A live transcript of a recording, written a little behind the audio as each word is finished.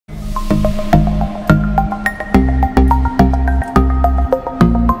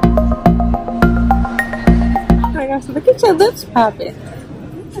your lips popping.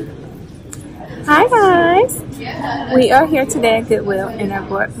 Hi guys. We are here today at Goodwill and I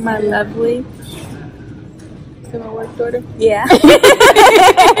bought my lovely. Is it my work daughter? Yeah.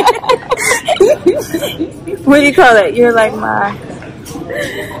 What do you call it? You're like my.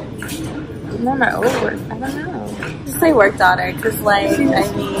 Not my old work. I don't know. Just say work daughter, cause like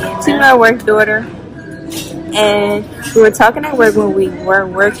she's my work daughter. And we were talking at work when we were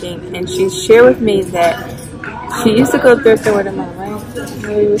working, and she shared with me that she used to go thrifting with her mom, right?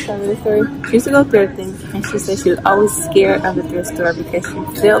 Maybe we were telling the story. She used to go thrifting, and she said she was always scared of the thrift store because she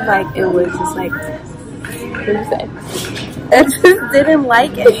felt like it was just like, what did you say? I just didn't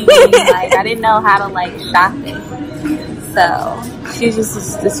like it. Like I didn't know how to like shop it, so she was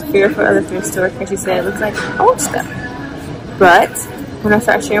just this fearful of the thrift store because she said it looks like old stuff. But when I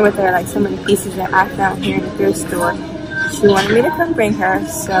started sharing with her like so many pieces that I found here in the thrift store, she wanted me to come bring her.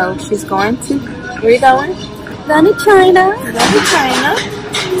 So she's going to, where are you going? Going to China. Going to China.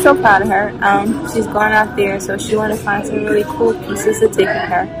 I'm so proud of her. She's going out there, so she wanted to find some really cool pieces to take with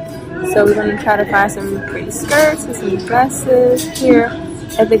her. So we're going to try to find some pretty skirts and some dresses here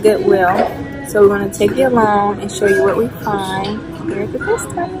at the Goodwill. So we're going to take you along and show you what we find here at the thrift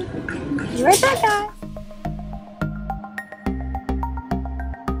store. Be right back, guys.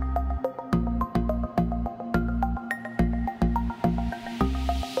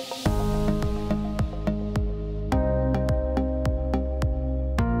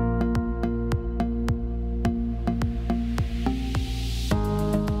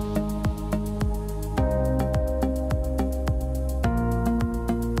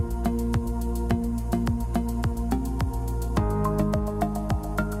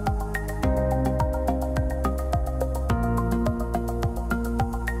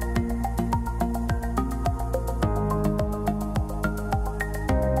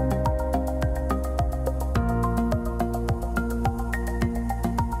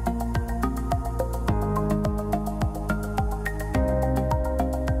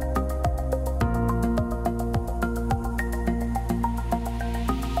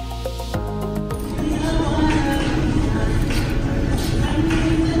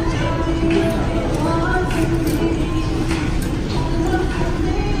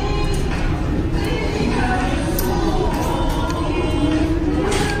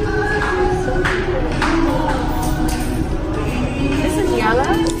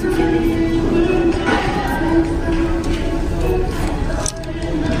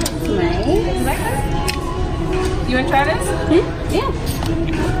 You want to try this? Yeah.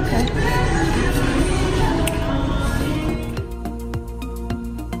 Okay.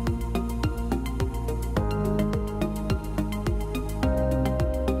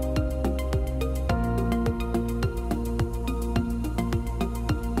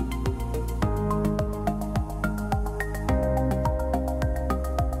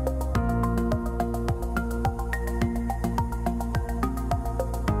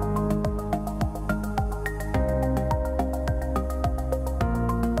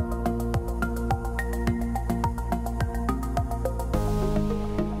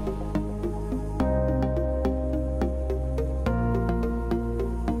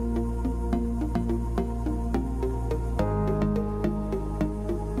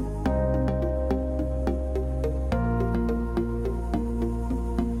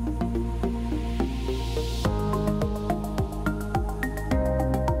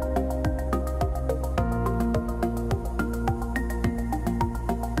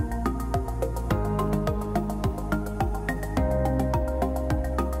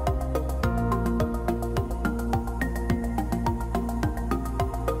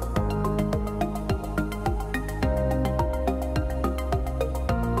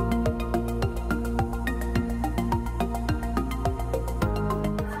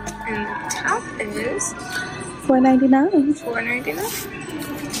 Is $4.99.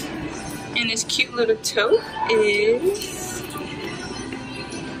 $4.99. And this cute little tote is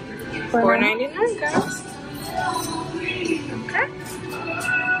 $4.99, guys. Okay.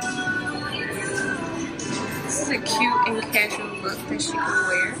 This is a cute and casual look that she can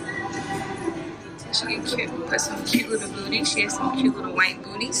wear. She can put some cute little booties. She has some cute little white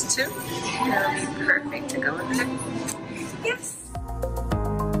booties too. That'll be perfect to go with her. Yes.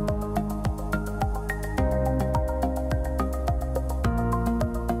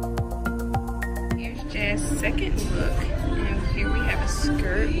 Second look, and here we have a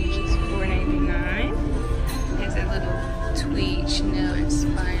skirt which is $4.99. It has a little tweed Chanel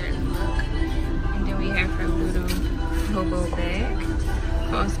inspired look, and then we have her little hobo bag,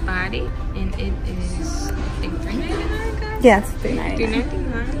 crossbody, and it is I think $3.99, guys. Yes, $3.99.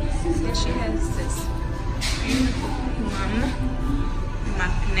 $3.99. And she has this beautiful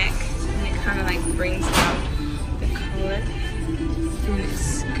mock neck, and it kind of like brings out the color. And the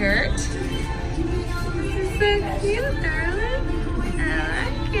skirt. This is so cute, darling. I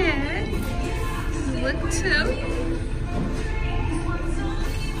like it. Look too.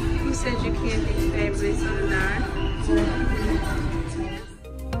 Who said you can't be fabulous on the line?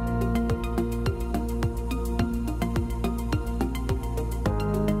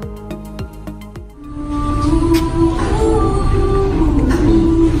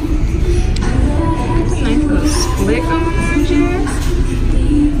 Split on jazz?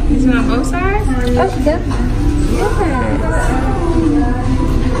 Is it on both sides? Oh, yeah. Yes.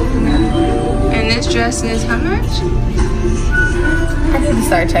 And this dress is how much? I need to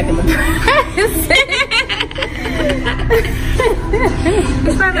start checking the price.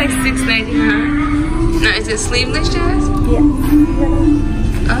 It's about like $6.99. Now, is it sleeveless jazz? Yeah.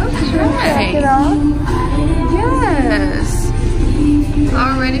 Okay. Check it off. Yes.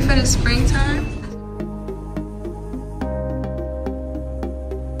 All ready for the springtime?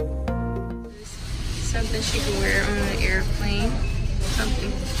 Something she can wear on an airplane.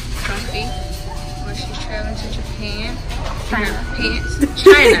 Something comfy. When she's traveling to Japan. Her pants.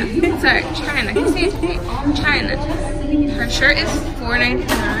 China. Sorry, China. I can say Japan. China. Her shirt is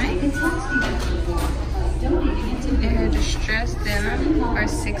 $4.99. And her distressed denim are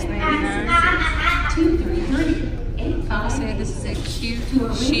 $6.99. I would say this is a cute,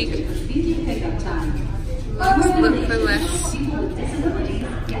 chic look for less. Okay,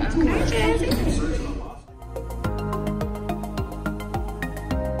 Jazzy.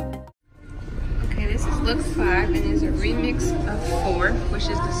 This is look 5 and is a remix of 4, which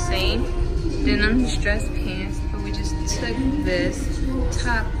is the same denim distressed pants, but we just took this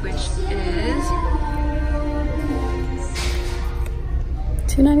top, which is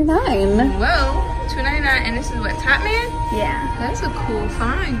 $2.99. whoa, $2.99, and this is what, Top Man? Yeah. That's a cool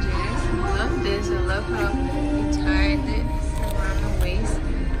find, Jess. I love this. I love how you tied it around the waist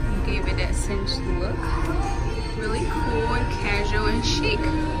and gave it that cinched look. Really cool and casual and chic.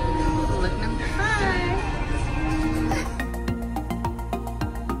 Look number 5.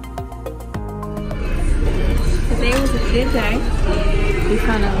 Today was a good day. We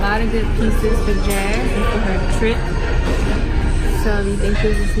found a lot of good pieces for Jazz and for her trip. So do you think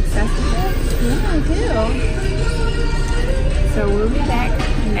this is successful? Yeah, I do. So we'll be back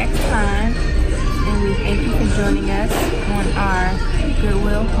next time. And we thank you for joining us on our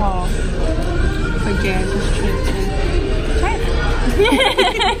Goodwill haul for Jazz's trip to China.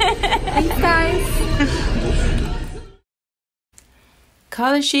 Thanks, guys.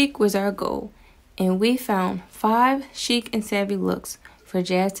 College chic was our goal, and we found 5 chic and savvy looks for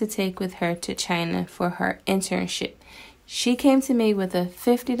Jazz to take with her to China for her internship. She came to me with a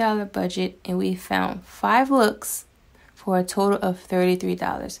 $50 budget, and we found 5 looks for a total of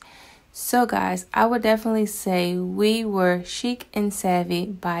 $33. So guys, I would definitely say we were chic and savvy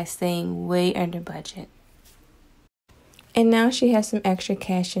by staying way under budget. And now she has some extra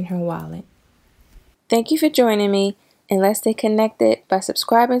cash in her wallet. Thank you for joining me, and let's stay connected by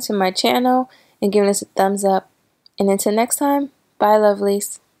subscribing to my channel and giving us a thumbs up. And until next time, bye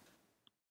lovelies.